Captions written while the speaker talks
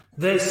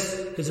This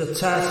is a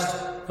test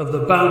of the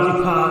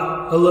Boundary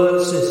Park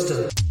alert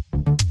system.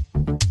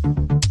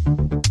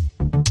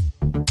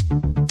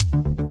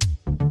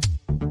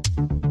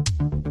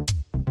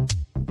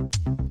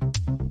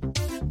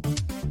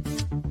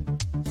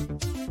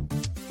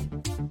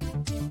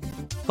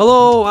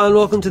 Hello and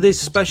welcome to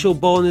this special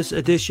bonus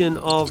edition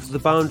of the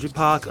Boundary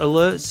Park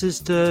alert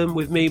system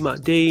with me,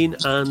 Matt Dean,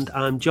 and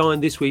I'm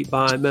joined this week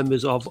by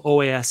members of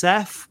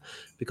OASF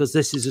because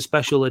this is a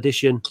special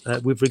edition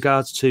with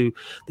regards to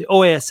the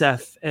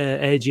OASF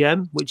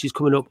AGM, which is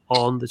coming up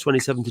on the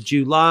 27th of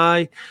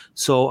July.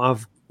 So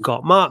I've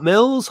got Mark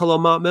Mills. Hello,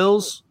 Mark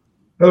Mills.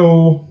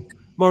 Hello.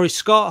 Maurice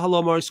Scott.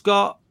 Hello, Maurice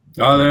Scott.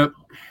 Hi there.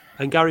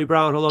 And Gary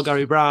Brown. Hello,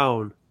 Gary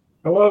Brown.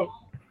 Hello.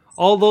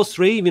 All those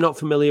three, if you're not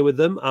familiar with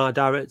them, are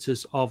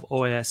directors of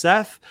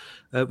OASF.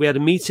 We had a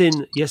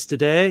meeting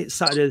yesterday,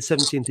 Saturday the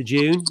 17th of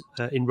June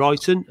in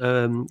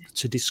Royton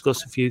to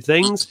discuss a few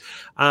things.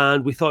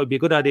 And we thought it'd be a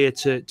good idea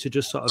to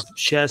just sort of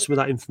share some of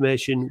that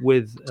information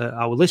with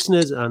our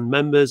listeners and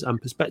members and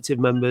prospective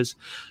members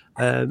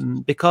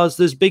because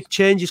there's big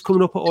changes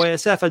coming up at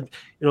OASF. And,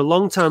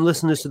 long-time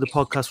listeners to the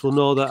podcast will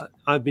know that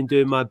I've been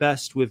doing my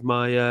best with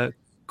my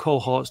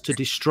cohorts to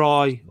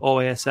destroy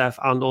OASF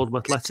and Oldham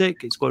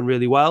Athletic. It's going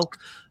really well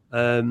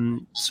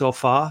so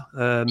far.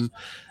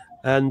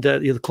 And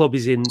the club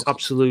is in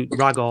absolute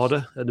rag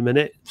order at the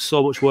minute.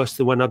 So much worse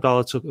than when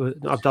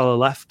Abdallah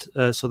left.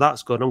 So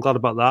that's good. I'm glad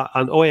about that.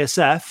 And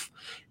OASF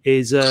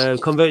is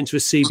converting to a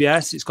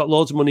CBS. It's got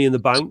loads of money in the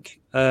bank.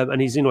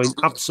 And he's, in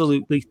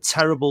absolutely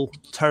terrible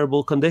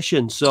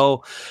condition.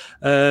 So,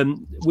 my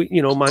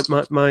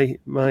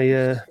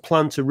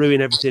plan to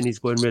ruin everything is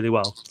going really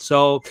well.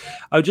 So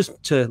I would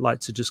just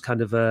like to just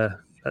kind of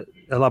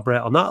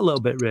elaborate on that a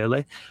little bit,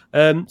 really.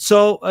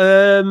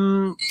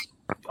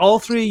 All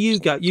three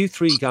of you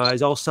three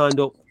guys all signed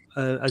up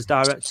as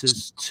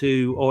directors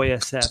to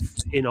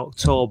OASF in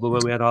October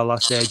when we had our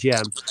last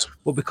AGM.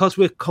 But because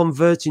we're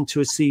converting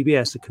to a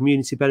CBS, a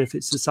Community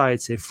Benefit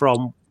Society,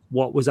 from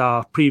what was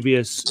our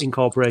previous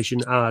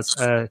incorporation as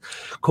a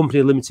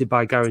company limited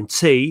by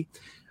guarantee,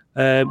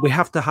 we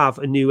have to have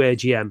a new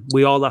AGM.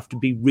 We all have to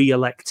be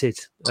re-elected.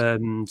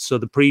 So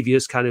the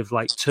previous kind of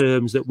like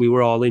terms that we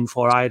were all in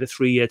for, I had a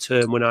 3-year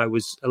term when I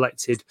was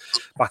elected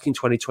back in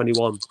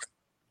 2021.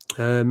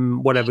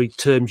 Whatever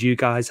terms you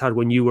guys had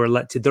when you were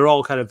elected, they're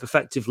all kind of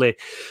effectively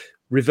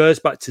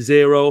reversed back to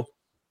zero.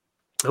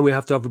 And we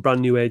have to have a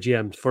brand new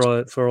AGM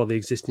for all the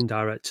existing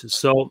directors.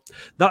 So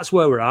that's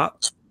where we're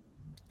at.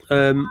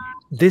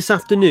 This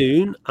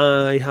afternoon,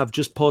 I have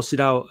just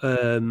posted out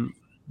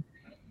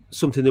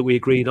something that we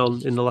agreed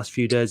on in the last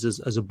few days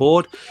as a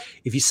board.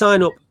 If you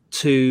sign up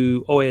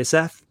to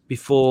OASF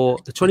before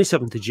the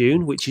 27th of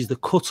June, which is the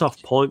cut-off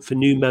point for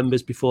new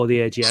members before the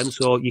AGM,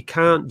 so you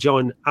can't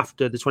join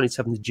after the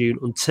 27th of June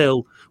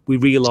until we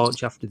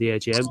relaunch after the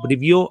AGM. But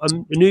if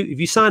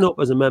you sign up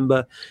as a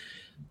member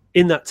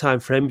in that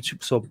time frame,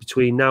 so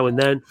between now and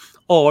then,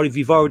 or if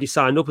you've already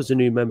signed up as a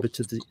new member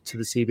to the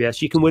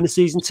CBS, you can win a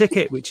season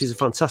ticket, which is a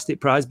fantastic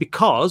prize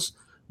because,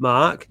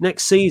 Mark,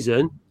 next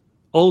season,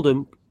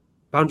 Oldham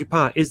Boundary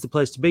Park is the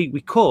place to be.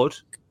 We could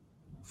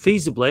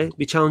feasibly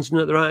be challenging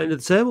at the right end of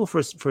the table for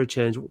a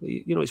change.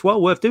 It's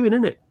well worth doing,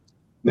 isn't it?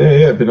 Yeah,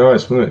 it'd be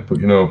nice, wouldn't it? But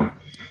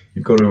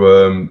you've got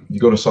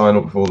to sign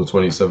up before the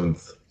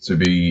 27th to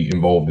be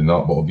involved in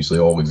that. But obviously,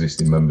 all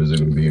existing members are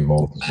going to be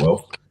involved as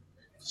well.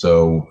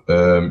 So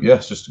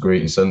it's just a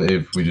great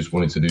incentive. We just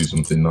wanted to do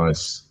something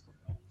nice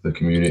for the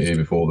community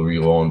before the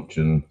relaunch,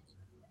 and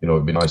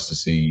it'd be nice to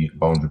see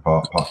Boundary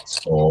Park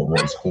packed for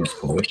what is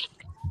hopefully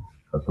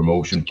a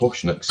promotion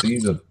push next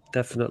season.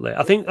 Definitely.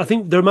 I think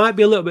there might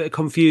be a little bit of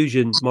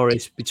confusion,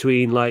 Maurice,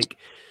 between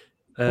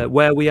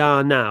where we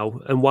are now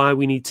and why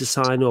we need to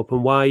sign up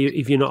and why,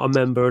 if you're not a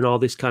member and all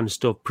this kind of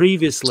stuff.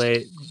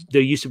 Previously,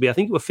 there used to be, I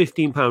think it was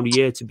 £15 a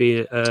year to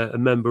be a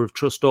member of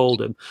Trust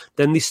Oldham.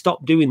 Then they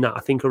stopped doing that, I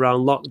think,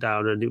 around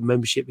lockdown, and the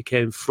membership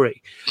became free.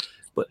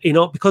 But,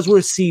 because we're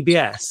a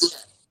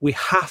CBS, we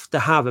have to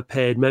have a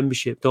paid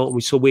membership, don't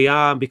we? So we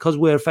are, because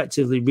we're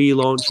effectively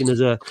relaunching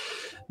as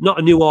not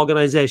a new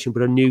organisation,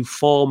 but a new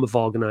form of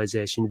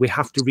organisation, we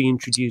have to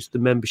reintroduce the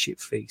membership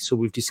fee. So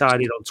we've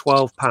decided on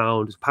 £12,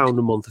 £1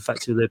 a month,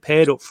 effectively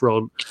paid up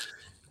front,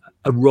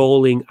 a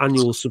rolling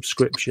annual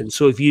subscription.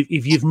 So if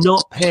you've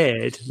not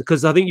paid,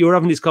 because I think you were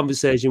having this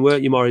conversation,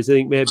 weren't you, Maurice? I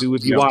think maybe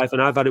with your wife,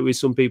 and I've had it with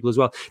some people as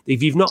well.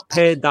 If you've not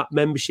paid that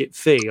membership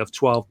fee of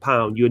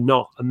 £12, you're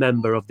not a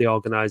member of the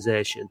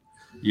organisation.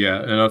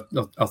 Yeah,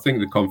 and I think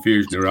the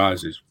confusion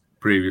arises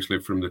previously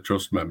from the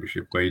trust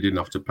membership where you didn't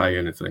have to pay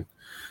anything.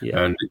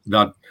 Yeah. And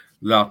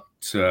that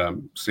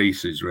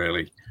ceases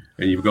really,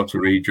 and you've got to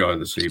rejoin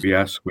the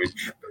CBS,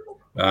 which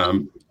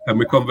and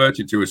we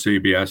converted to a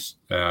CBS,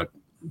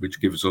 which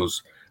gives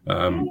us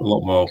a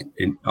lot more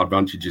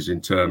advantages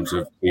in terms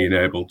of being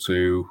able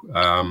to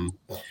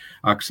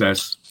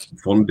access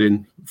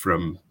funding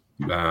from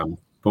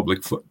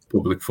public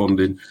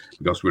funding,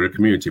 because we're a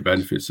community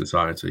benefit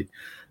society,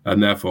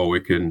 and therefore we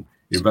can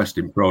invest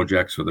in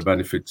projects for the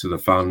benefit to the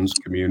fans,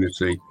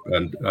 community,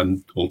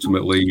 and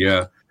ultimately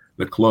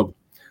the club.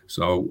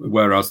 So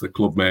whereas the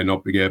club may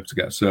not be able to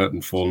get certain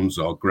funds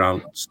or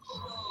grants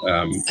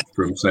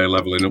from, say,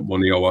 levelling up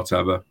money or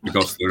whatever,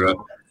 because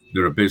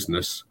they're a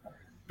business,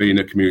 being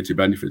a community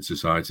benefit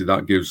society,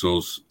 that gives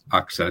us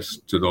access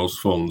to those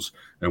funds,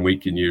 and we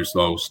can use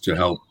those to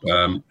help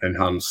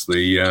enhance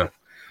the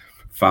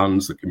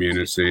fans, the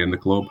community, and the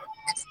club.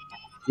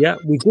 Yeah,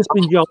 we've just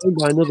been joined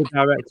by another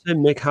director,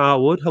 Mick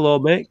Harwood. Hello,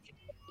 Mick.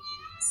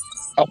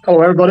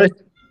 Hello, everybody.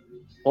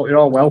 Hope you're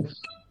all well.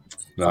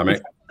 Hi,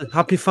 Mick.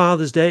 Happy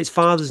Father's Day. It's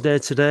Father's Day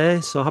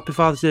today, so happy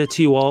Father's Day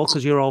to you all,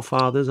 because you're all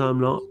fathers.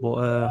 I'm not, but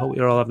I hope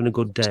you're all having a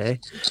good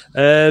day.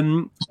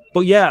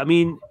 But yeah, I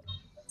mean,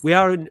 we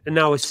are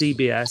now a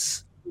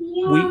CBS.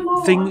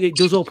 We think it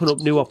does open up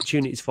new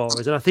opportunities for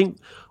us, and I think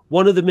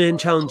one of the main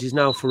challenges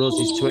now for us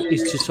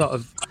is to sort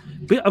of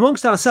be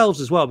amongst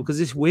ourselves as well,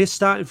 because we're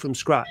starting from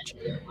scratch.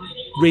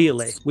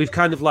 Really, we've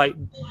kind of like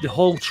the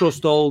whole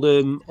Trust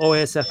Oldham,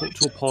 OASF up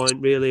to a point,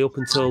 really, up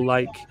until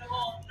like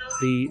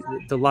the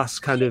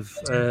last kind of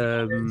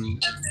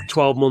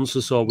 12 months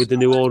or so with the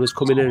new owners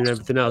coming in and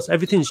everything else.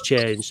 Everything's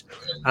changed,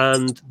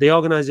 and the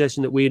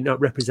organisation that we now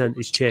represent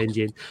is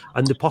changing,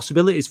 and the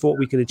possibilities for what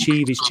we can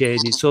achieve is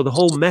changing. So the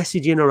whole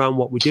messaging around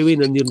what we're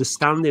doing and the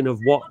understanding of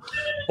what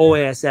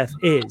OASF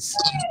is,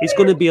 it's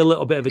going to be a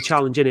little bit of a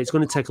challenge, and it's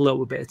going to take a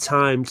little bit of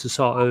time to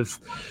sort of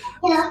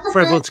for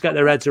everyone to get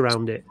their heads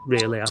around it,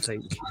 really, I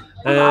think.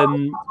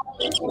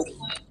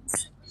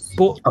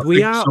 But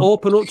we are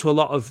open up to a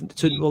lot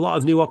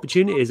of new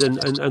opportunities, and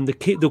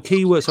the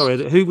key word.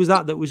 Sorry, who was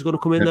that was going to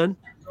come in then?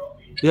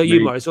 Yeah,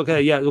 you, Morris.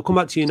 Okay, yeah, we'll come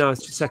back to you now,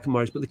 second,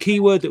 Morris. But the key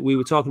word that we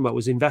were talking about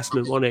was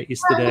investment, wasn't it,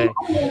 yesterday?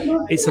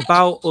 It's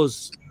about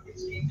us.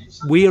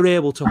 We are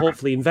able to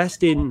hopefully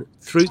invest in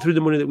through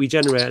the money that we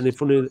generate and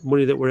the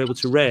money that we're able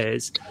to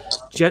raise,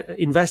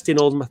 invest in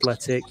Oldham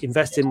Athletic,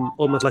 invest in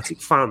Oldham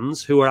Athletic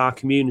fans who are our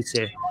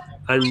community,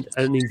 and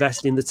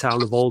invest in the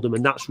town of Oldham,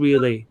 and that's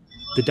really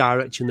the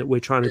direction that we're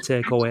trying to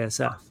take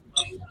OASF.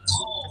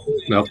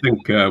 I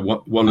think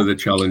one of the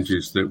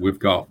challenges that we've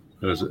got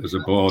as a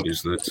board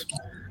is that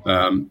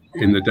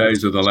in the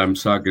days of the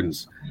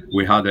Lemsagans,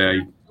 we had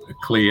a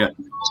clear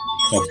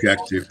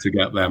objective to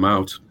get them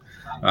out,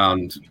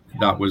 and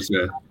that was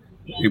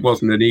it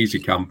wasn't an easy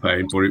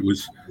campaign, but it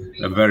was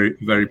a very,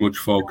 very much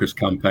focused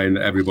campaign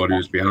that everybody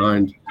was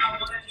behind.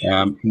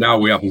 Now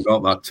we haven't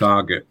got that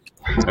target,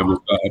 and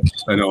we've got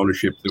an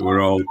ownership that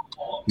we're all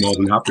more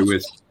than happy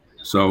with.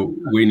 So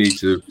we need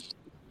to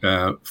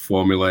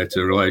formulate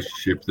a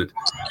relationship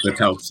that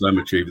helps them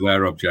achieve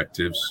their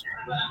objectives,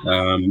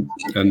 and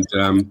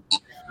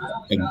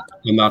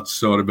that's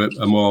sort of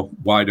a more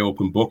wide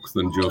open book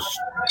than just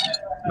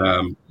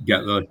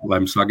get the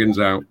Lemsagans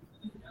out.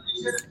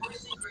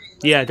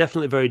 Yeah,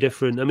 definitely very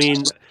different. I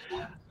mean,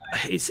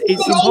 it's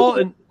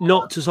important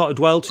not to sort of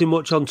dwell too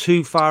much on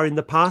too far in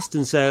the past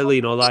and say,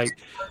 you know, like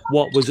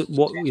what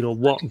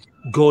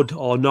good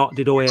or not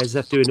did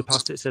OASF do in the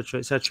past, etc.,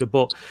 etc.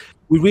 But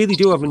we really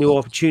do have a new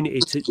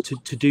opportunity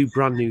to do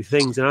brand new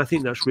things, and I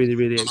think that's really,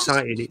 really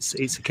exciting.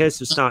 It's a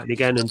case of starting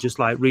again and just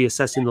like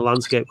reassessing the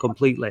landscape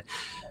completely.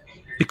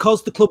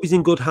 Because the club is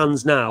in good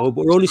hands now,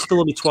 but we're only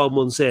 12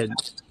 months in.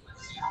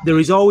 There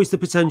is always the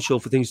potential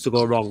for things to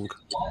go wrong.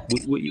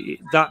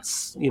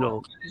 That's, you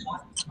know,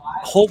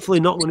 hopefully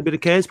not going to be the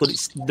case, but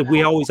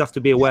we always have to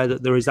be aware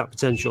that there is that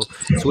potential.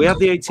 So we have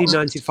the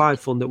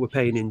 1895 fund that we're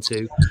paying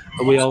into,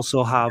 and we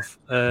also have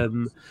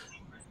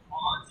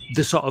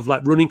the sort of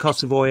like running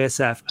costs of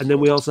OASF, and then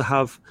we also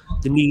have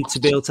the need to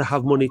be able to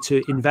have money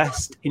to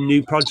invest in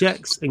new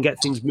projects and get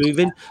things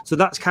moving. So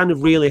that's kind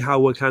of really how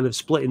we're kind of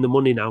splitting the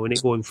money now and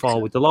it going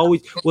forward.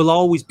 We'll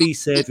always be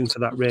saving for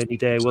that rainy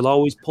day. We'll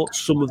always put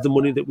some of the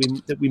money that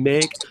we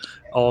make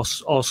or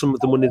some of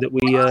the money that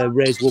we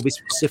raise will be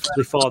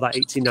specifically for that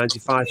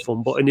 1895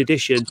 fund. But in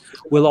addition,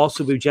 we'll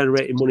also be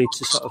generating money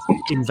to sort of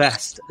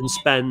invest and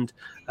spend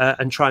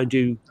and try and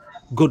do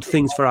good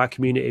things for our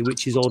community,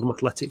 which is Oldham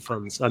Athletic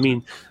fans. I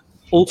mean,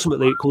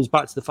 ultimately, it comes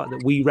back to the fact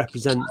that we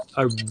represent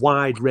a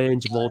wide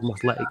range of Oldham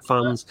Athletic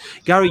fans.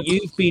 Gary,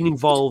 you've been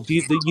involved.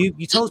 You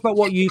tell us about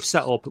what you've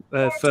set up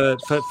for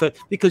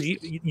because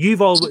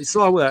you've always.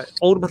 So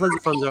Oldham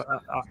Athletic fans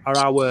are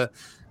our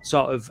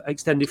sort of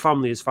extended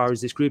family as far as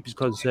this group is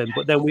concerned.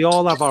 But then we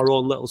all have our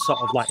own little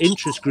sort of like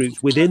interest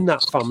groups within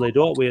that family,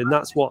 don't we? And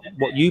that's what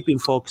you've been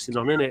focusing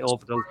on, isn't it,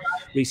 over the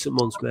recent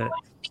months, mate?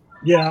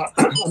 Yeah,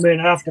 I mean,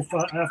 I have to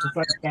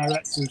thank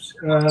directors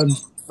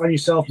and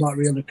yourself, Matt,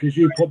 really, because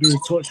you put me in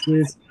touch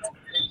with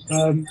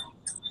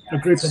a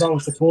group of our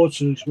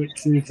supporters,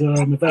 which is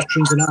the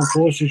Veterans and Armed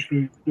Forces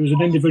group. There was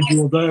an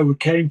individual there who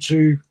came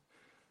to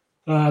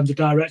the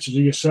directors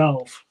of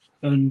yourself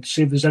and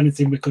see if there's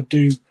anything we could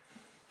do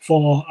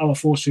for our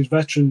forces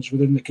veterans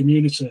within the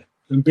community.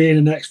 And being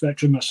an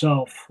ex-veteran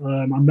myself,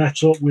 I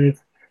met up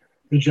with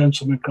a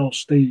gentleman called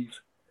Steve.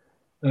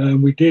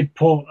 We did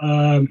put...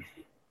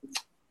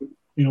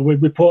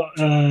 we put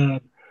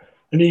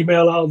an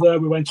email out there.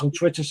 We went on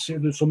Twitter to see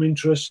if there's some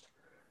interest,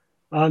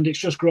 and it's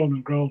just grown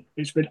and grown.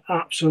 It's been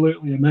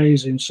absolutely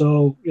amazing.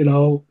 So, you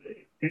know,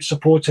 it's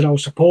supporting our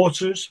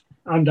supporters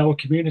and our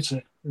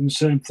community in the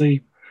same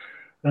theme.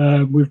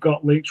 We've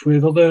got links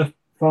with other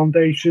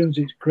foundations.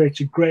 It's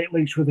created great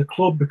links with the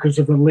club because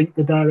of the link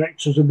the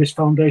directors of this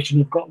foundation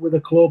have got with the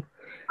club.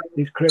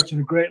 It's created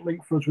a great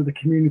link for us with the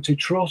community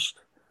trust.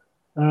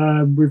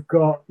 We've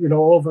got,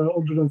 over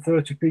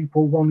 130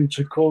 people wanting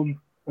to come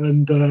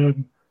and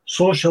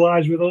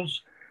socialise with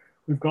us.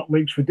 We've got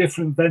links for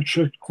different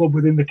venture club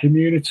within the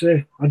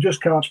community. I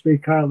just can't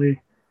speak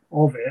highly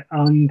of it.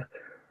 And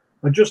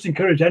I just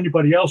encourage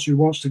anybody else who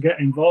wants to get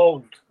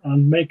involved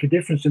and make a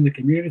difference in the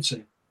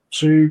community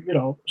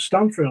to,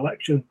 stand for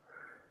election.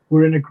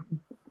 We're in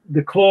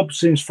the club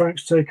since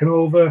Frank's taken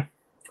over.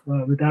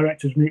 The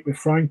directors meet with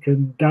Frank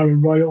and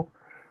Darren Royal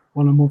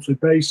on a monthly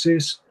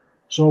basis.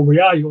 So we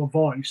are your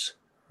voice.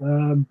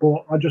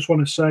 But I just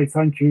want to say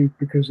thank you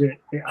because it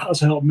has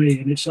helped me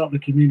and it's helped the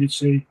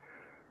community,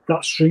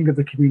 that string of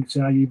the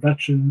community, i.e.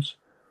 veterans,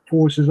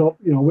 forces up,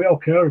 we all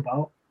care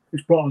about.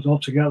 It's brought us all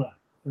together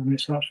and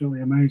it's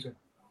absolutely amazing.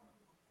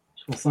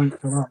 So thanks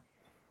for that.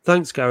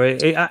 Thanks,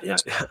 Gary.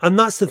 And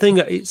that's the thing.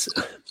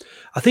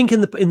 I think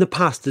in the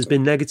past there's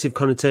been negative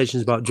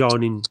connotations about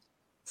joining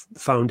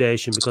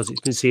foundation because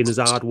it's been seen as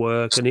hard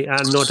work, and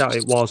no doubt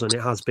it was, and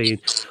it has been.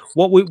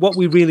 What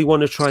we really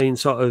want to try and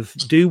sort of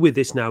do with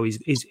this now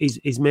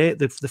is make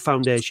the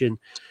foundation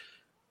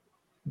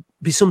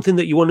be something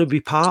that you want to be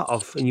part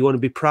of and you want to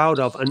be proud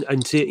of, and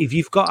if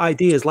you've got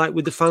ideas like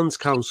with the Fans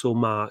Council,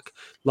 Mark,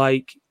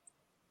 like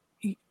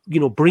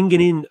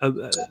bringing in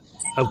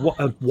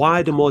a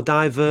wider, more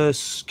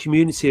diverse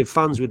community of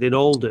fans within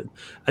Oldham,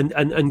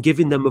 and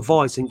giving them a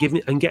voice and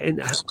giving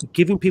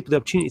people the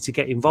opportunity to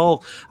get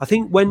involved. I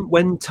think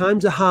when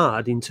times are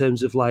hard in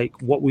terms of like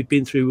what we've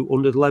been through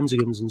under the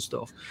Lemsagans and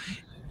stuff,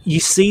 you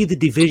see the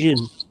division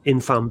in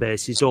fan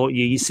bases, don't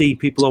you? You see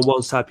people on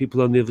one side,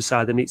 people on the other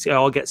side, and it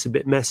all gets a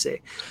bit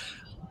messy.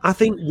 I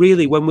think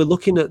really when we're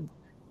looking at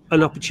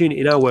an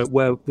opportunity now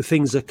where the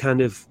things are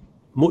kind of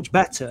much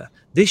better,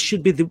 this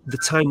should be the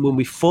time when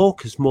we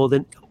focus more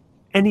than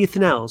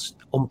anything else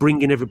on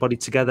bringing everybody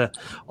together.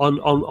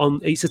 On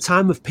it's a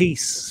time of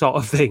peace sort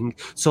of thing.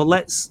 So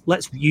let's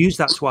use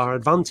that to our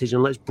advantage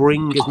and let's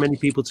bring as many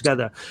people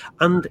together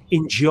and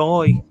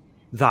enjoy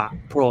that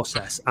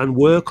process and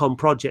work on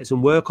projects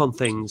and work on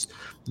things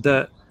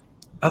that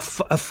are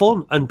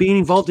fun. And being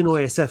involved in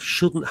OASF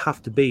shouldn't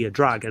have to be a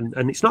drag, and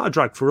it's not a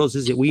drag for us,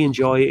 is it? We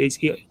enjoy it. It's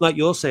like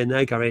you're saying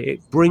there, Gary,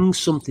 it brings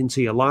something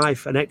to your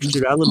life, an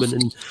extra element,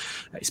 and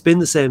it's been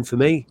the same for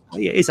me.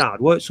 It is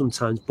hard work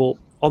sometimes, but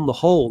on the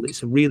whole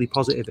it's a really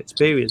positive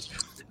experience.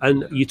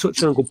 And you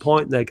touched on a good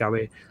point there,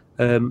 Gary,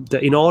 that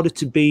in order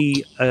to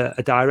be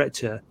a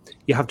director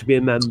you have to be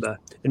a member,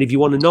 and if you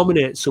want to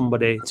nominate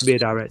somebody to be a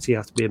director you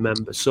have to be a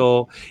member.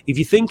 So if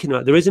you're thinking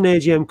about, there is an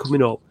AGM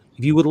coming up,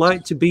 if you would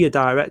like to be a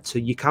director,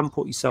 you can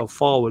put yourself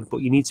forward,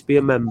 but you need to be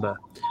a member.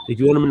 If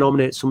you want to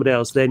nominate somebody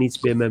else, they need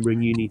to be a member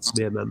and you need to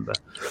be a member.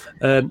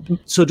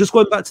 So just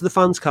going back to the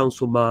Fans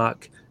Council,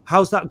 Mark,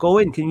 how's that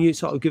going? Can you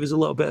sort of give us a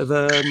little bit of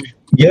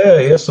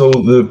Yeah. So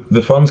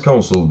the Fans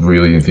Council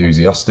really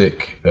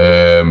enthusiastic.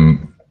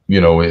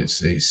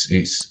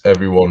 It's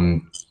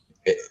everyone.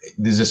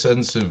 There's a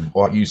sense of,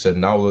 like you said,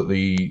 now that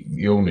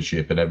the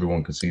ownership and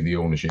everyone can see the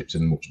ownership's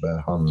in much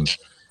better hands.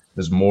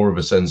 There's more of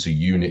a sense of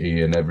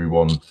unity and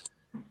everyone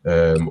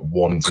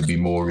wanting to be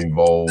more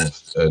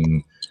involved,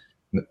 and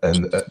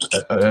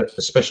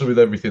especially with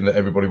everything that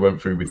everybody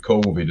went through with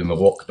COVID and the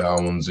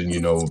lockdowns, and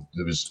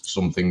there was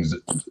some things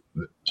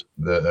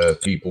that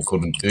people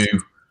couldn't do.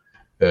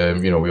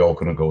 We all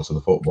couldn't go to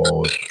the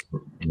football.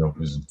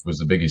 Was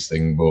the biggest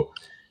thing, but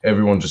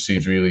everyone just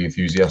seems really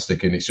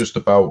enthusiastic, and it's just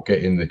about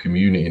getting the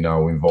community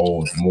now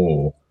involved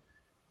more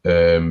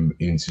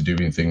into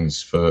doing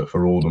things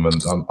for Oldham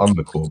and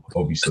the club,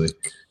 obviously,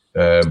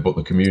 but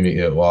the community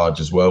at large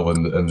as well.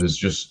 And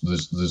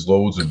there's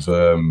loads of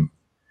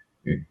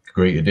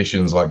great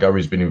additions. Like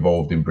Gary's been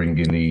involved in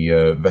bringing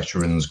the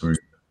veterans group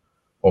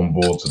on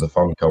board to the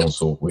Fan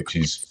Council, which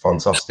is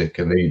fantastic,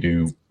 and they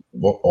do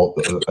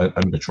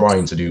and they're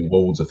trying to do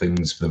loads of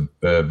things for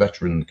the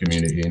veteran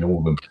community in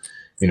Oldham.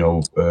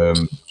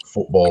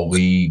 Football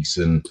leagues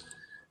and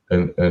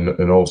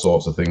all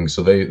sorts of things.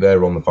 So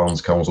they're on the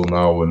Fans Council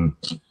now, and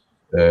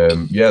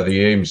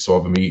the aim is to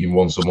have a meeting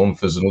once a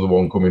month. There's another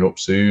one coming up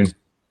soon,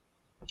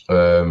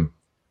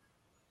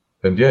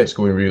 it's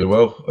going really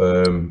well.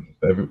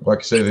 Like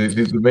I say,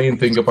 the main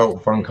thing about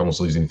the Fan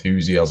Council is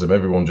enthusiasm.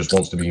 Everyone just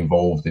wants to be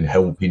involved in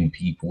helping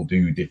people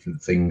do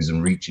different things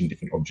and reaching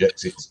different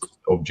objectives,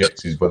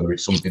 whether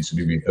it's something to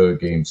do with her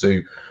game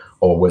too,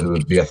 or whether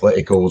the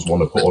Athleticos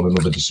want to put on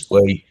another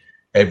display.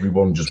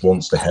 Everyone just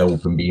wants to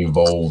help and be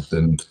involved,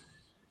 and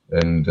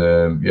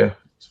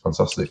it's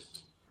fantastic.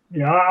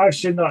 Yeah, I've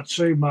seen that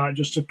too, Mark.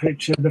 Just a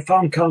picture. The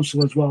Fan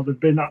Council as well, they've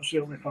been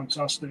absolutely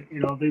fantastic.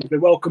 They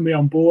welcomed me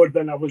on board.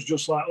 Then I was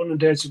just like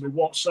inundated with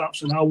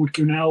WhatsApps and how we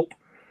can help.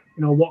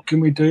 What can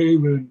we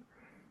do? And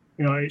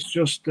it's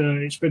just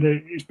it's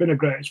been a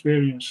great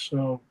experience.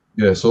 So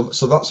yeah, so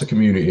that's a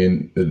community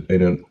in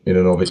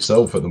and of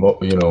itself at the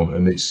moment,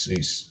 and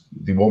it's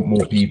they want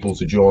more people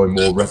to join,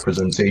 more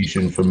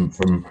representation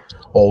from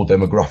all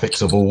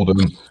demographics of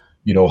Oldham.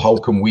 How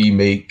can we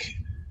make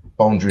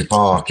Boundary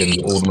Park and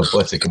Oldham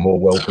Athletic a more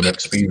welcome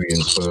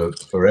experience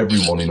for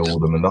everyone in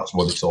Oldham, and that's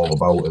what it's all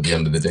about at the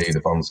end of the day, the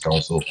Fans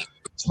Council.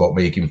 It's about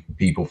making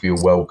people feel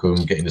welcome,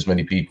 getting as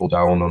many people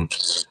down on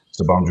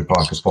to Boundary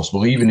Park as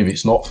possible, even if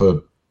it's not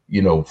for,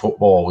 you know,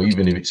 football,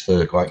 even if it's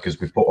for, like,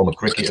 because we've put on a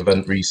cricket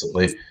event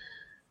recently,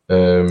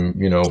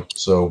 you know,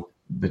 so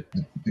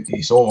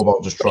it's all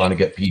about just trying to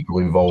get people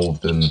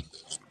involved and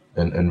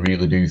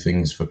really do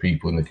things for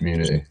people in the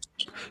community.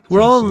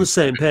 We're all on the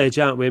same page,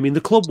 aren't we? I mean, the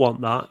club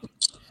want that,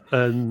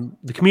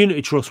 the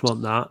community trust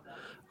want that,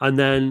 and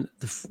then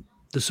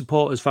the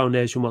supporters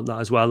foundation want that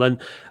as well.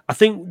 And I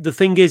think the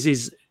thing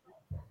is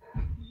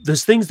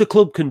there's things the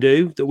club can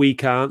do that we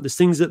can't. There's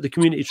things that the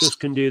community trust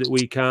can do that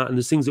we can't, and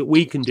there's things that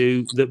we can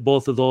do that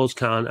both of those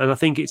can. And I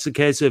think it's a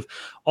case of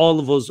all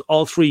of us,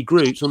 all three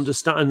groups,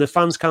 understand, and the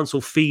Fans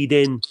Council feed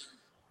in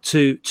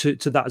to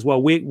that as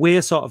well.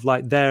 We're sort of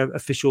like their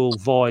official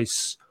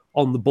voice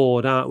on the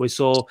board, aren't we?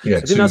 So yeah, I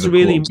think that's a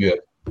really club,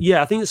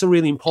 yeah, I think it's a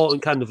really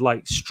important kind of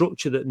like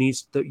structure that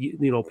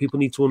you know, people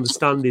need to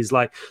understand is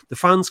like the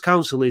Fans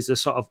Council is a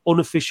sort of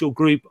unofficial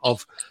group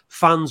of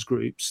fans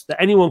groups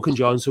that anyone can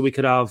join. So we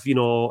could have, you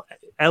know,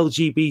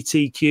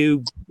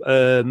 LGBTQ,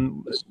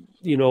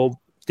 you know,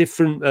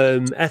 different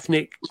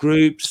ethnic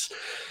groups,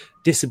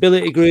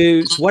 disability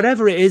groups,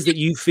 whatever it is that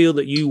you feel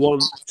that you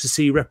want to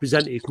see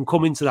represented can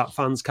come into that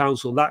Fans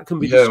Council. That can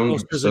be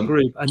discussed 100%. as a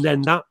group, and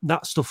then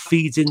that stuff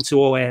feeds into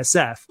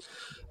OASF.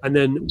 And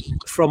then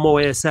from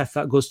OASF,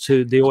 that goes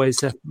to the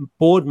OASF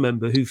board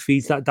member who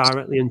feeds that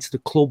directly into the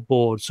club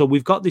board. So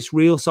we've got this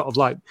real sort of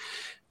like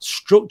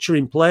structure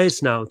in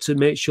place now to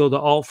make sure that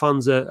all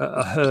fans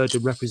are heard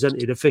and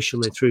represented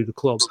officially through the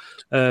club,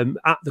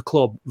 at the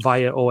club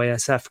via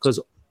OASF, because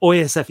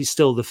OASF is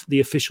still the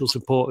official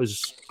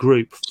supporters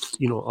group,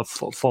 you know,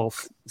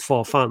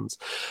 for fans.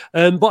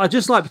 But I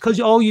just like, because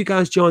all you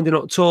guys joined in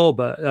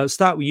October, I'll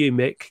start with you,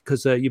 Mick,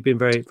 because you've been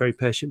very, very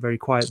patient, very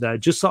quiet there.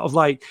 Just sort of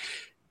like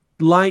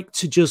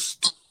to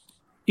just,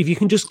 if you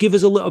can just give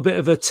us a little bit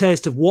of a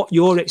taste of what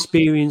your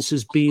experience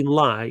has been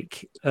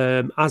like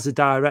as a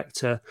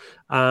director,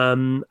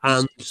 and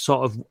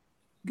sort of,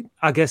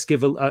 I guess,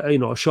 give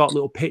a short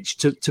little pitch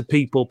to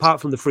people,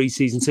 apart from the free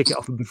season ticket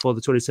offer before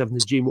the 27th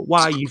of June, but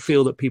why you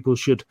feel that people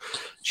should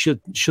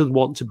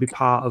want to be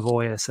part of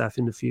OASF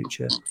in the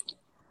future.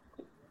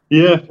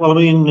 Yeah, well, I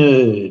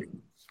mean,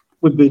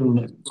 we've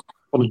been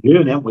on a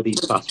journey, haven't we,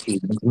 these past few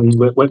months? I mean,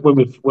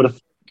 when I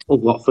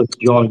first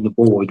joined the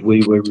board,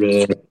 we were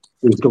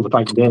still the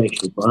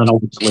foundation, and then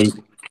obviously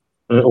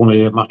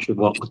only a matter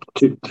of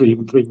 3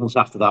 months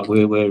after that,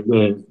 we were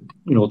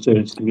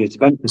turned to Community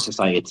Benefit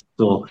Society.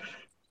 So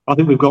I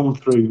think we've gone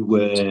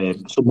through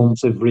some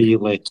months of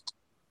really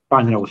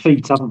finding our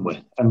feet, haven't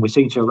we? And we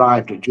seem to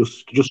arrive at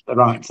just the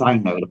right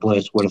time now, at a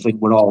place where I think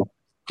we're all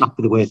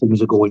happy the way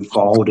things are going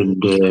forward,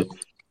 and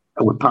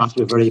we're part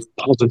of a very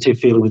positive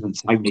feeling within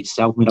the town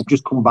itself. I mean, I've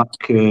just come back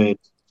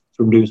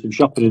from doing some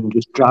shopping and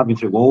just driving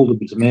through Oldham.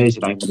 It's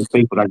amazing how many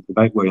people out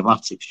about wearing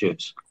Latics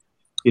shirts.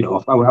 You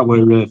know,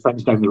 our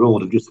friends down the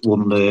road have just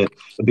won the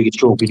biggest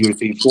trophy in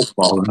European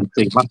football, and I'm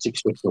seeing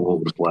Latics shirts all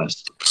over the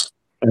place.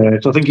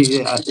 So I think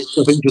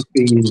just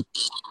being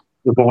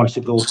the voice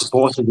of those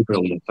supporters is a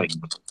brilliant thing.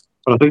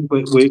 But I think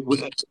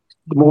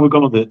the more we've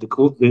gone on the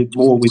club, the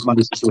more we've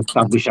managed to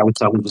establish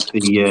ourselves as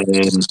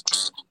the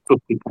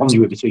trusted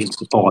conduit between the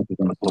supporters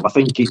and the club. I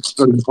think it's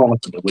very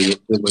important that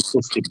we're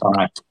trusted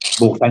by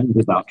both ends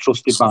of that,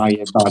 trusted by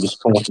the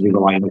supporters who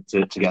rely on us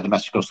to get the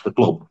message across to the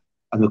club,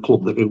 and the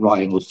club that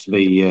rely on us to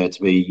be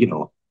you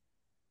know,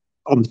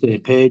 on the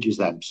same page as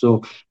them.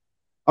 So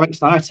I'm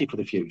excited for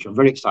the future. I'm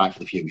very excited for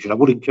the future. I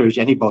would encourage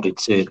anybody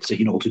to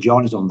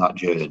join us on that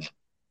journey.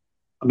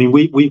 I mean,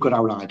 we've got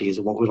our ideas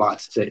of what we'd like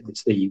to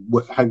see,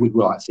 how we'd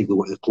like to see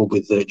the club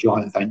with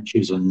joint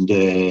ventures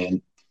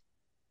and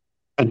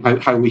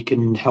how we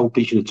can help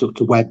each other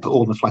to web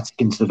Oldham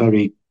Athletic into the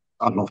very,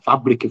 I don't know,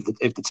 fabric of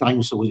the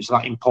town. So it's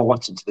that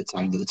important to the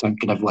town that the town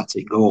can never let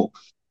it go.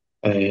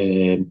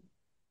 And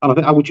I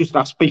think I would just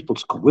ask people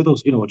to come with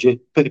us, you know,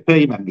 pay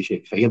your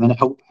membership fee, and then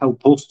help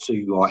us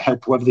to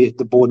help whoever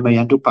the board may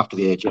end up after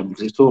the AGM,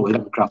 because it's totally a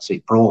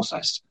democratic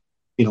process.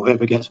 You know,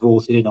 whoever gets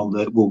voted in on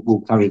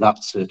we'll carry that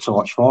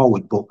torch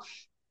forward. But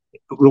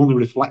we're only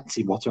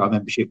reflecting what our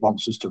membership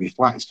wants us to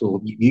reflect.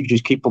 So you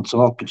just keep on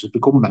talking to us,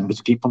 become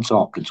members, keep on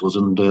talking to us,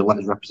 and let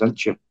us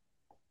represent you.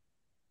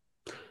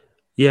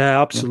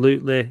 Yeah,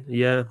 absolutely.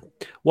 Yeah.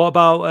 What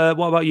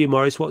about you,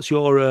 Maurice? What's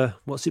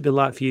it been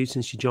like for you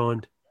since you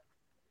joined?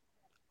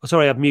 Oh,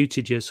 sorry, I've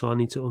muted you, so I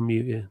need to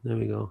unmute you. There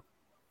we go.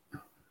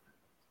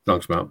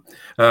 Thanks, Matt.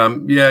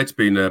 Yeah, it's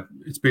been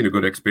a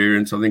good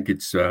experience. I think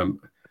it's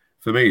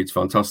for me, it's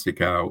fantastic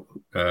how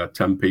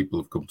 10 people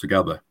have come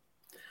together,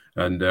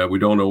 and we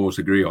don't always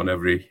agree on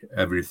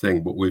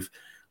everything, but we've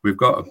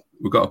got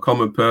a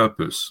common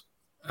purpose,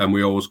 and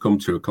we always come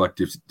to a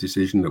collective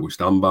decision that we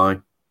stand by.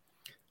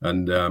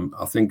 And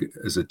I think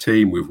as a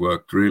team we've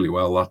worked really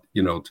well. I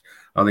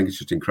think it's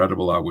just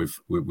incredible how we've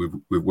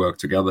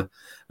worked together,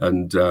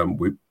 and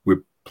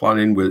we're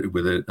planning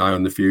with an eye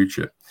on the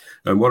future.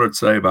 And what I'd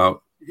say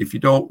about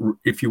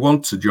if you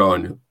want to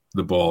join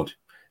the board,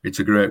 it's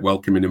a great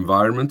welcoming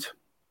environment,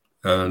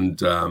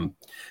 and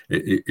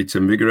it's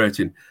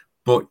invigorating.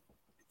 But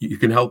you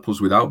can help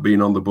us without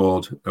being on the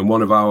board. And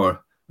one of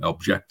our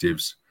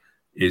objectives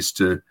is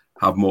to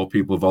have more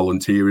people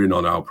volunteering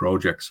on our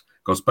projects,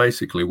 because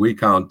basically we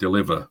can't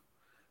deliver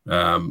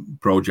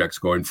projects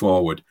going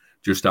forward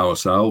just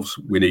ourselves.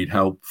 We need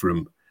help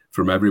from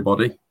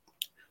everybody.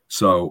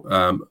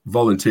 So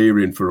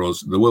volunteering for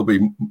us, there will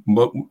be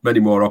many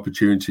more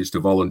opportunities to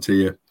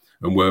volunteer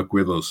and work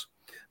with us.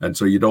 And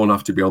so you don't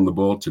have to be on the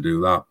board to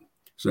do that.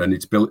 So, and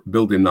it's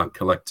building that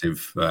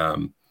collective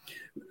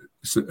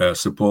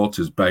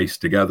supporters base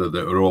together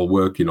that are all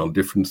working on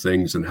different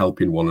things and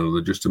helping one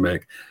another, just to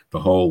make the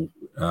whole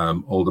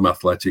Oldham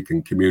Athletic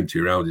and community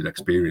around it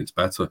experience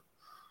better.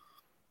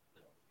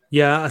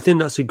 Yeah, I think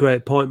that's a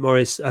great point,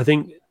 Maurice. I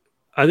think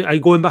I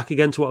going back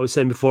again to what I was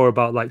saying before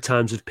about like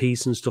times of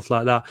peace and stuff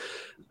like that.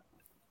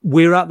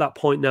 We're at that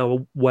point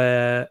now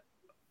where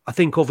I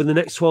think over the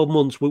next 12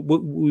 months,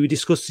 we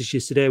discussed this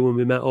yesterday when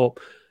we met up,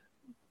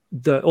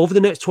 that over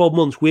the next 12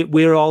 months,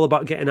 we're all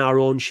about getting our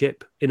own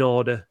ship in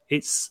order.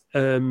 It's,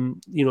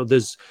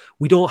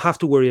 we don't have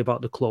to worry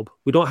about the club.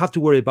 We don't have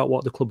to worry about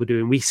what the club are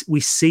doing. We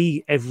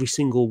see every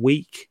single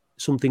week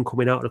something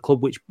coming out of the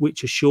club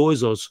which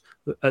assures us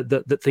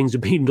that things are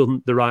being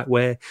done the right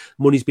way,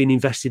 money's being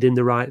invested in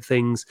the right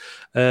things.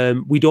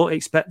 We don't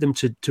expect them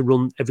to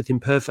run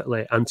everything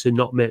perfectly and to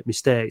not make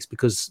mistakes,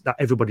 because that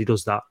everybody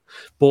does that.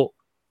 But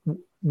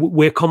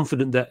we're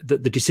confident that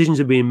the decisions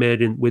are being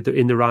made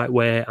in the right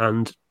way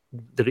and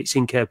that it's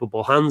in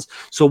capable hands.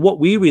 So what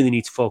we really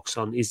need to focus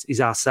on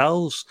is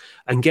ourselves,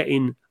 and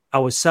getting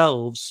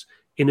ourselves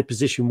in a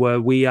position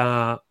where we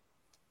are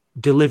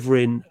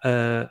delivering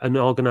an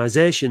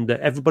organisation that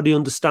everybody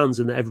understands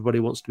and that everybody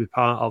wants to be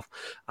part of.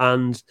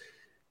 And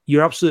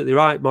you're absolutely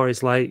right,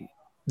 Maurice. Like,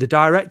 the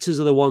directors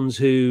are the ones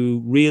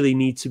who really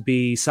need to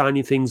be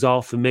signing things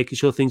off and making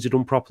sure things are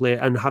done properly,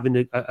 and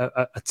having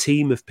a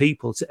team of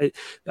people,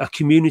 a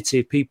community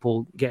of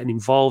people getting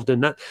involved.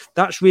 And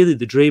that's really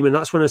the dream. And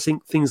that's when I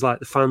think things like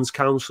the Fans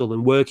Council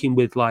and working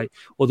with like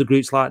other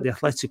groups like the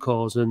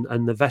Atleticos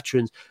and the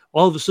veterans,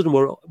 all of a sudden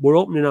we're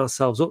opening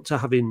ourselves up to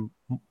having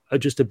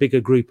just a bigger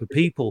group of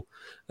people,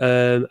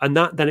 and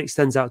that then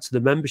extends out to the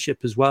membership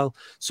as well.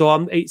 So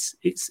it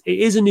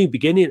is a new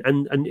beginning,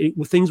 and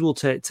things will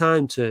take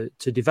time to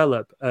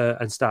develop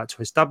and start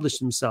to establish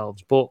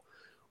themselves. But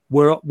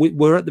we're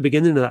at the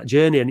beginning of that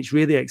journey, and it's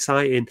really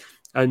exciting.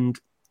 And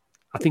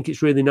I think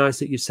it's really nice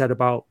that you said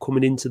about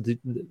coming into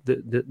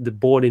the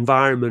board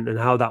environment and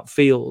how that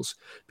feels,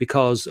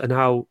 and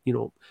how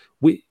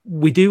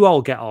we do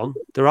all get on.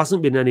 There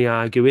hasn't been any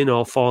arguing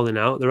or falling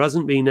out. There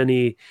hasn't been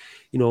any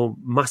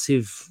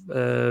massive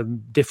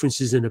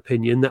differences in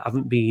opinion that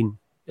haven't been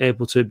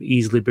able to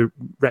easily be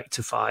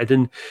rectified,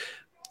 and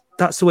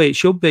that's the way it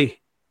should be.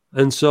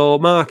 And so,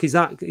 Mark, is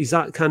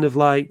that kind of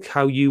like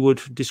how you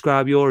would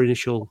describe your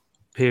initial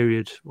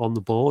period on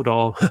the board,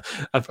 or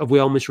have we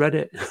all misread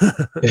it?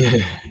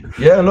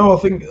 Yeah, no, I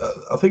think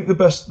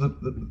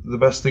the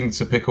best thing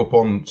to pick up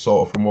on,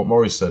 sort of from what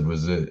Maurice said,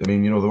 was that, I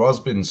mean, there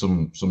has been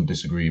some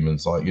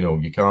disagreements. Like,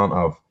 you can't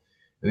have,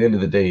 at the end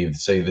of the day,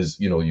 say there's,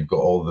 you've got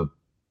all the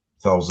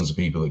thousands of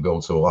people that go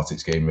to a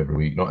Latics game every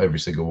week. Not every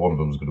single one of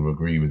them is going to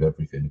agree with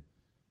everything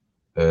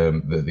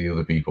that the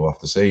other people have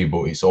to say,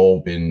 but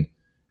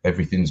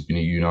everything's been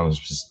a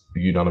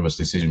unanimous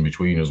decision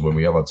between us when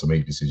we have had to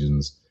make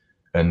decisions.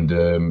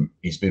 And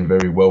it's been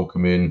very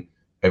welcoming.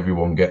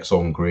 Everyone gets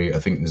on great. I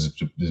think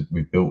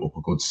we've built up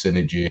a good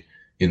synergy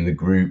in the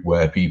group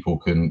where people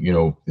can,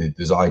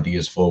 there's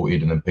ideas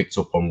floated and then picked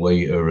up on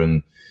later,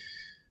 and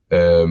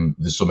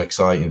there's some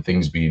exciting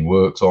things being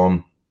worked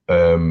on.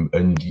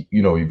 And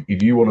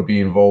if you want to be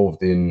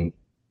involved in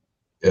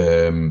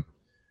a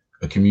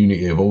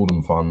community of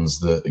Oldham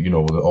fans that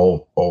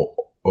that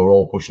are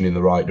all pushing in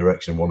the right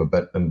direction, want to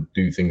bet and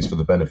do things for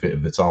the benefit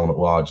of the town at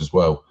large as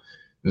well,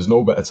 there's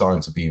no better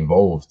time to be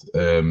involved.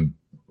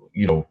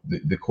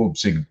 The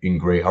club's in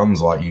great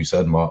hands, like you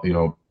said, Mark.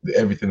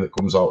 Everything that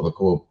comes out of the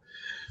club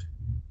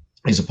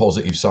is a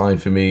positive sign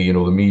for me.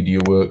 The media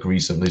work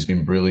recently has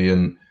been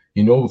brilliant.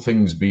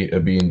 Things are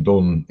being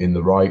done in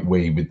the right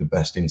way with the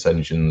best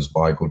intentions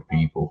by good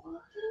people.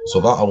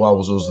 So that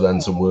allows us then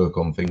to work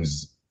on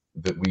things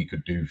that we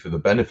could do for the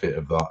benefit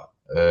of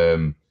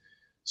that.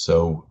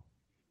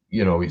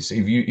 It's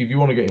if you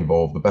want to get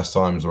involved, the best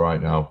time's right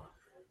now.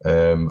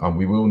 And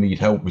we will need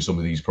help with some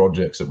of these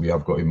projects that we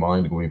have got in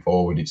mind going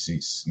forward.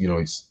 It's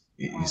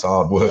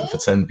hard work for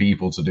 10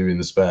 people to do in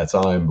the spare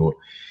time, but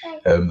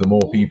the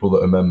more people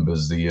that are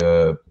members,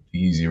 the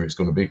easier it's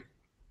going to be.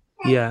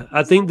 Yeah,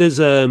 I think there's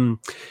we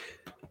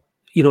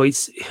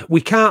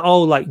can't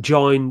all like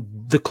join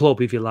the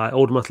club, if you like,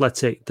 Oldham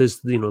Athletic.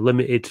 There's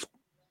limited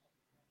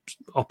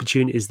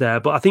opportunities there,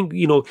 but I think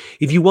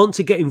if you want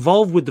to get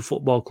involved with the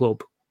football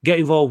club, get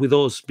involved with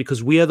us,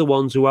 because we are the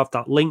ones who have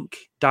that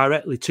link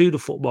directly to the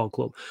football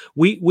club.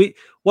 We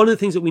one of the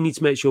things that we need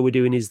to make sure we're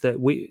doing is that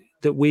we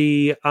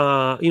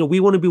are we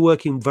want to be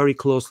working very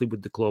closely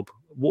with the club.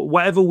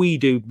 whatever we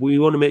do, we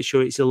want to make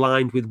sure it's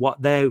aligned with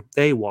what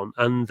they want,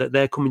 and that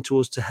they're coming to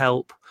us to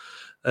help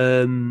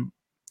them.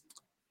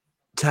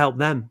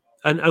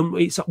 And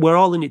we're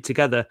all in it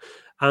together.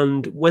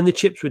 And when the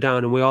chips were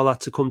down and we all had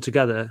to come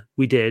together,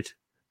 we did.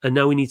 And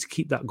now we need to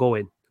keep that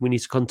going. We need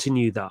to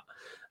continue that.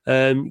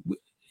 I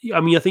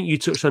mean, I think you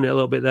touched on it a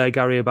little bit there,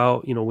 Gary,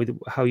 about, you know, with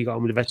how you got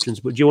on with the veterans.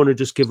 But do you want to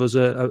just give us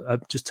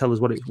just tell us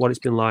what it's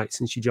been like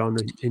since you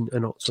joined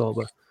in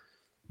October?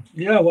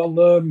 Yeah, well,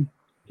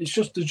 there's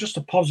just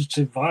a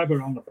positive vibe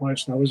around the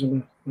place now,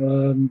 isn't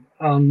there?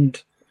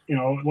 And you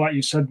know, like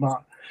you said,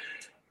 Matt,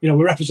 you know,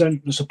 we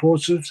represent the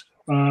supporters.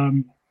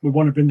 We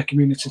want to bring the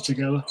community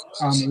together,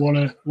 and we want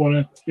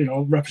to you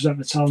know, represent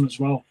the town as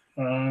well.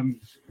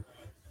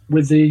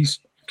 With these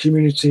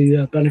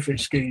community benefit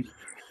schemes,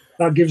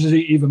 that gives us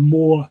even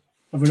more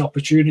of an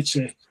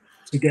opportunity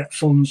to get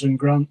funds and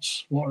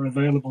grants what are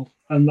available,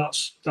 and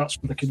that's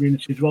for the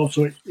community as well.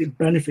 So it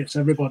benefits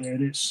everybody,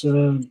 and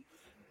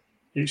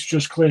it's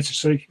just clear to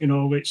see. You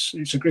know, it's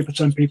a group of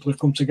 10 people who've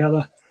come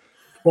together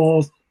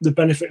for the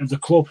benefit of the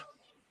club,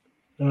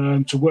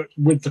 to work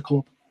with the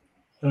club,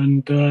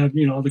 and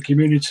you know, the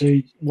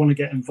community want to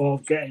get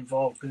involved,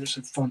 because it's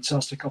a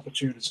fantastic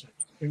opportunity.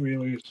 It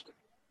really is.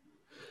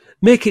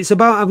 Mick, it's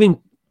about having.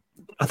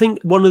 I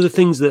think one of the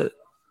things that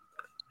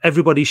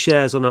everybody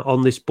shares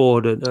on this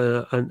board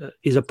and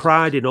is a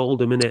pride in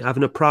Oldham, innit?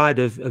 Having a pride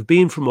of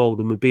being from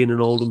Oldham and being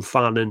an Oldham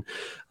fan. And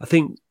I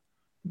think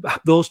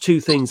those two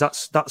things,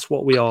 that's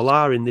what we all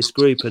are in this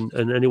group,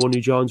 and anyone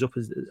who joins up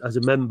as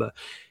a member.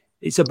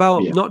 It's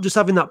about not just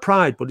having that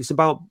pride, but it's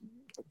about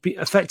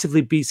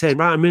effectively saying,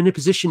 right, I'm in a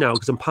position now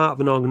because I'm part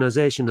of an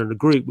organisation and a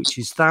group which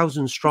is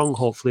thousands strong,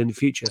 hopefully in the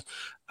future,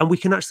 and we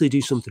can actually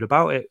do something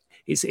about it.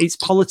 It's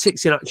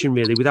politics in action,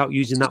 really, without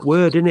using that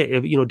word, isn't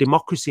it? You know,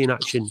 democracy in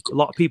action. A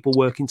lot of people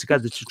working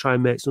together to try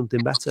and make something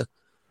better.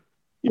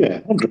 Yeah,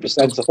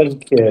 100%. I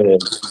think.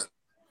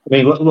 I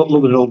mean,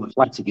 loving Oldham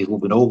Athletic is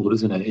loving Oldham,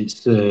 isn't it?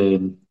 It's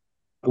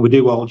we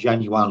do all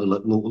genuinely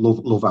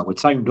love our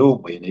town,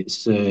 don't we? And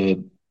it's.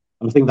 And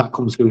I think that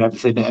comes through in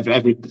everything,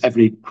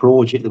 every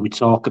project that we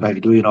talk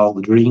about doing, all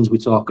the dreams we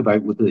talk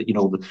about with the, you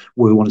know,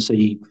 where we want to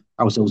see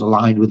ourselves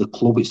aligned with the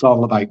club. It's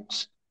all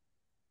about,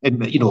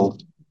 you know,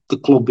 the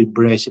club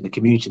embracing the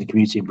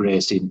community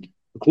embracing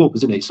the club,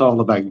 isn't it? It's all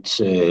about, it's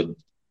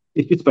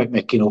just about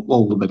making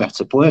Oldham a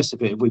better place.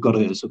 If we've got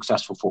a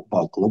successful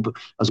football club,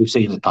 as we've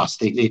seen in the past,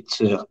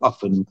 it's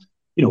often,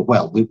 you know,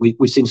 well,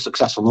 we've seen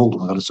successful Oldham,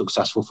 we've got a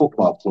successful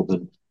football club,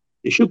 and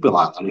it should be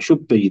like that. It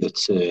should be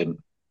that.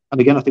 And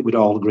again, I think we'd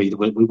all agree that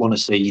we want to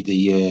see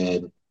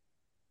the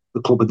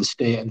club and the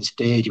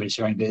stadium and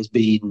surrounding it as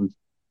being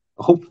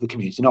a hub for the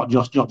community, not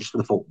just for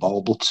the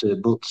football, but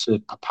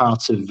a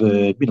part of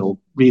you know,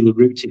 really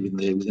rooted within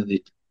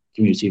the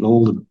community of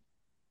Oldham.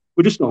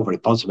 We're just all very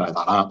positive about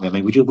that, aren't we? I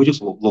mean, we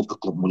just love the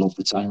club and we love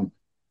the town,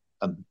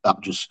 and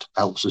that just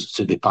helps us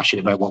to be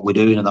passionate about what we're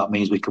doing, and that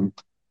means we can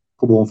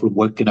come home from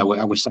work, and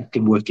our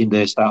second working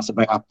day starts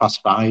about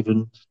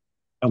 5:30,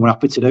 and we're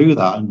happy to do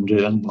that,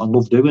 and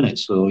love doing it.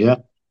 So yeah.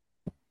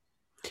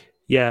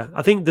 Yeah,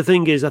 I think the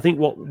thing is, I think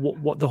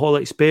what the whole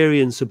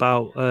experience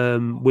about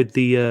with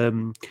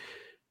the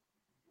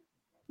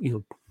you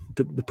know,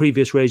 the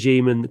previous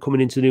regime and coming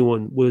into the new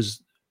one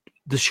was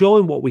the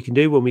showing what we can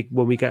do when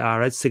we get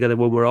our heads together,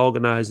 when we're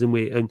organised,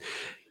 and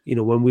you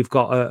know, when we've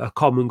got a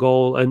common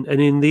goal. And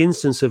in the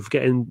instance of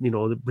getting, you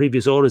know, the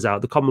previous owners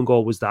out, the common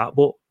goal was that.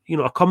 But you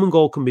know, a common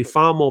goal can be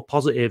far more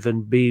positive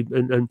and be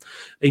and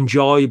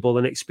enjoyable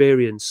an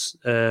experience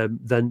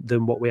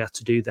than what we had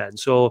to do then.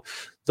 So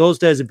those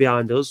days are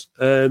behind us.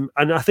 And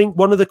I think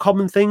one of the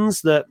common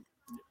things that,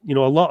 you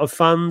know, a lot of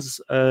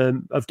fans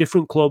of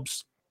different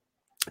clubs,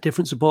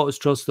 different supporters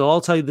trusts, they'll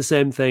all tell you the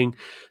same thing.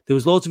 There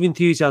was loads of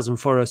enthusiasm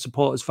for a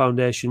supporters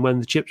foundation when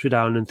the chips were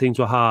down and things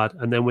were hard.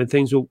 And then when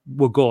things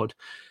were good,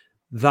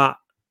 that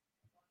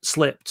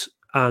slipped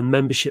and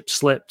membership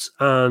slipped.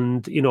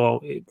 And, you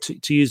know,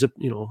 to use a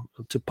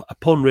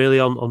pun really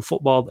on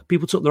football,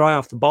 people took their eye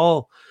off the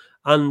ball.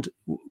 And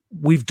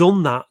we've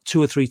done that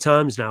 2 or 3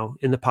 times now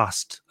in the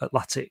past at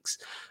Latics.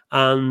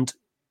 And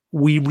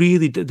we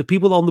really, the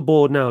people on the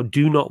board now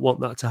do not want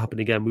that to happen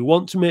again. We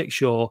want to make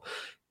sure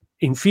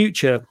in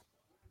future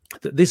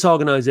that this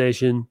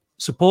organisation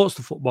supports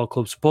the football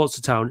club, supports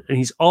the town, and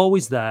he's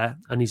always there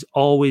and he's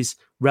always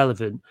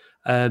relevant,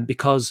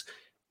 because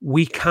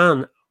we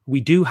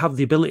do have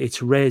the ability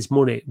to raise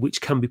money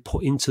which can be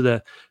put into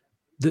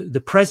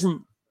the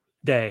present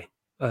day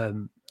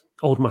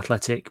Oldham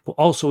Athletic, but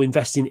also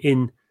investing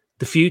in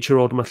the future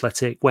Oldham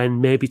Athletic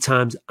when maybe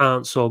times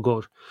aren't so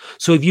good.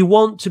 So if you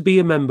want to be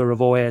a member of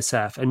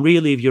OASF, and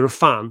really if you're a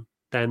fan,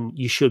 then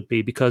you should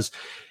be, because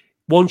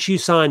once you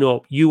sign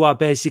up, you are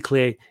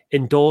basically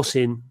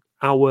endorsing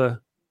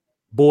our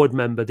board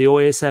member, the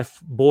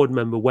OASF board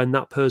member, when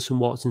that person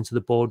walks into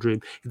the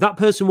boardroom. If that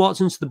person walks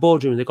into the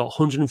boardroom and they've got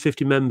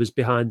 150 members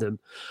behind them,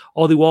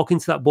 or they walk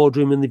into that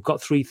boardroom and they've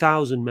got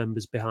 3,000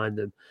 members behind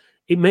them,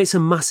 it makes a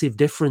massive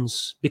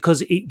difference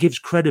because it gives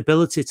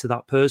credibility to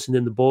that person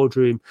in the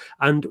boardroom.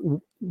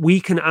 And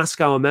we can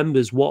ask our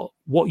members what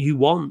you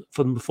want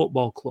from the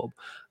football club.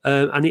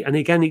 And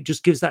again, it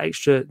just gives that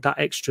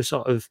extra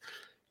sort of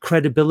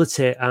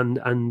credibility,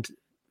 and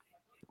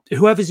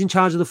whoever's in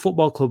charge of the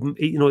football club,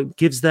 it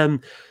gives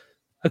them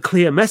a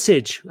clear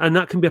message, and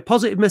that can be a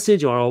positive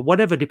message or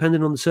whatever,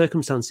 depending on the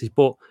circumstances.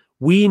 But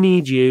we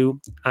need you,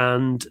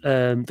 and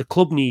the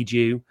club need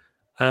you.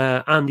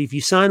 And if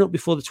you sign up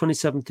before the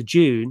 27th of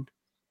June,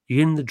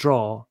 you're in the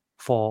draw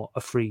for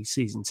a free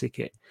season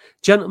ticket.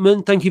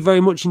 Gentlemen, thank you very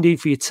much indeed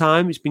for your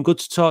time. It's been good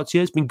to talk to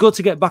you. It's been good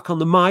to get back on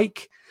the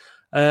mic.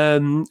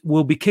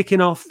 We'll be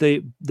kicking off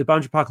the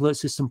Boundary Park Alert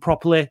System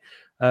properly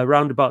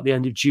around about the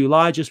end of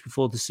July, just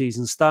before the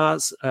season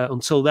starts.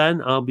 Until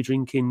then, I'll be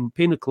drinking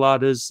pina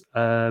coladas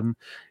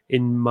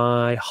in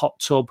my hot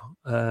tub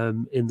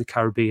in the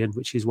Caribbean,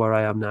 which is where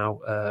I am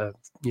now,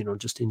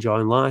 just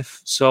enjoying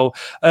life. So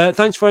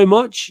thanks very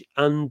much,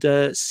 and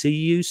see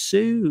you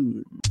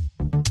soon.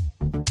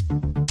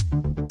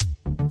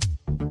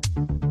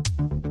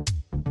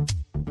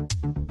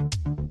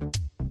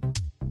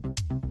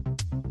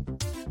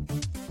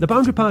 The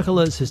Boundary Park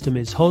Alert System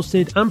is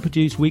hosted and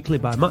produced weekly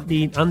by Matt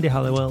Dean, Andy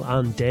Halliwell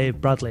and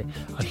Dave Bradley.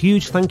 A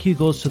huge thank you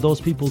goes to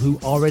those people who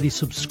already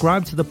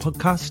subscribe to the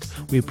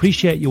podcast. We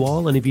appreciate you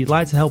all, and if you'd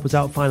like to help us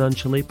out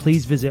financially,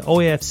 please visit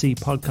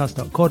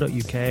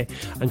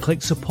oafcpodcast.co.uk and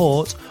click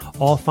support,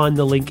 or find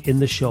the link in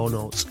the show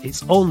notes.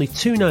 It's only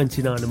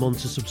 $2.99 a month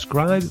to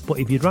subscribe, but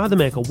if you'd rather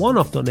make a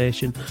one-off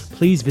donation,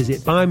 please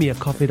visit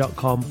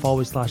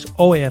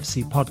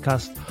buymeacoffee.com/OAFC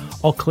podcast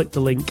or click the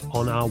link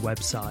on our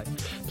website.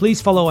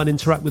 Please follow and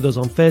interact with us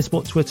on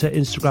Facebook, Twitter,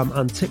 Instagram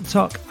and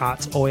TikTok at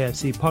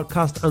OAFC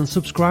Podcast, and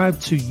subscribe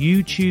to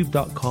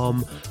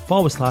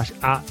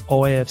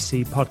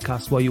youtube.com/@OAFC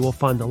Podcast, where you will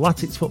find the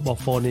Latics Football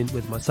Phone-In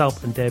with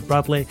myself and Dave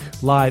Bradley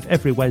live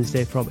every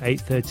Wednesday from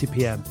 8:30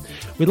 p.m.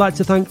 We'd like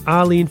to thank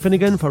Arlene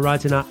Finnegan for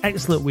writing our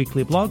excellent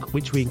weekly blog,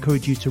 which we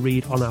encourage you to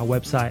read on our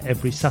website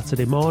every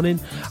Saturday morning.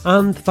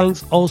 And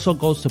thanks also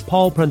goes to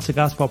Paul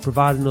Prendergast for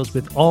providing us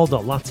with all the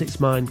Latics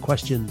Mind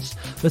questions.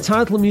 The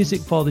title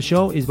music for the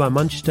show is by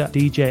Manchester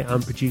DJ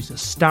and producer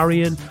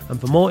Starion, and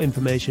for more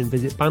information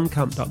visit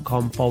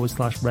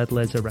bandcamp.com/Red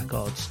Laser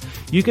Records.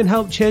 You can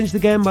help change the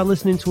game by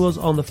listening to us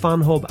on the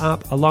FanHub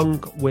app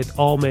along with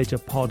all major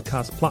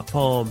podcast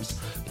platforms.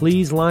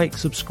 Please like,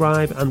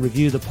 subscribe and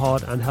review the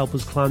pod and help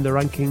us climb the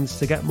rankings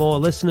to get more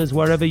listeners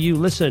wherever you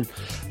listen.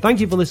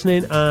 Thank you for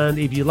listening, and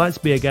if you'd like to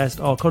be a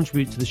guest or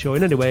contribute to the show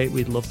in any way,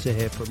 we'd love to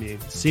hear from you.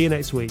 See you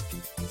next week.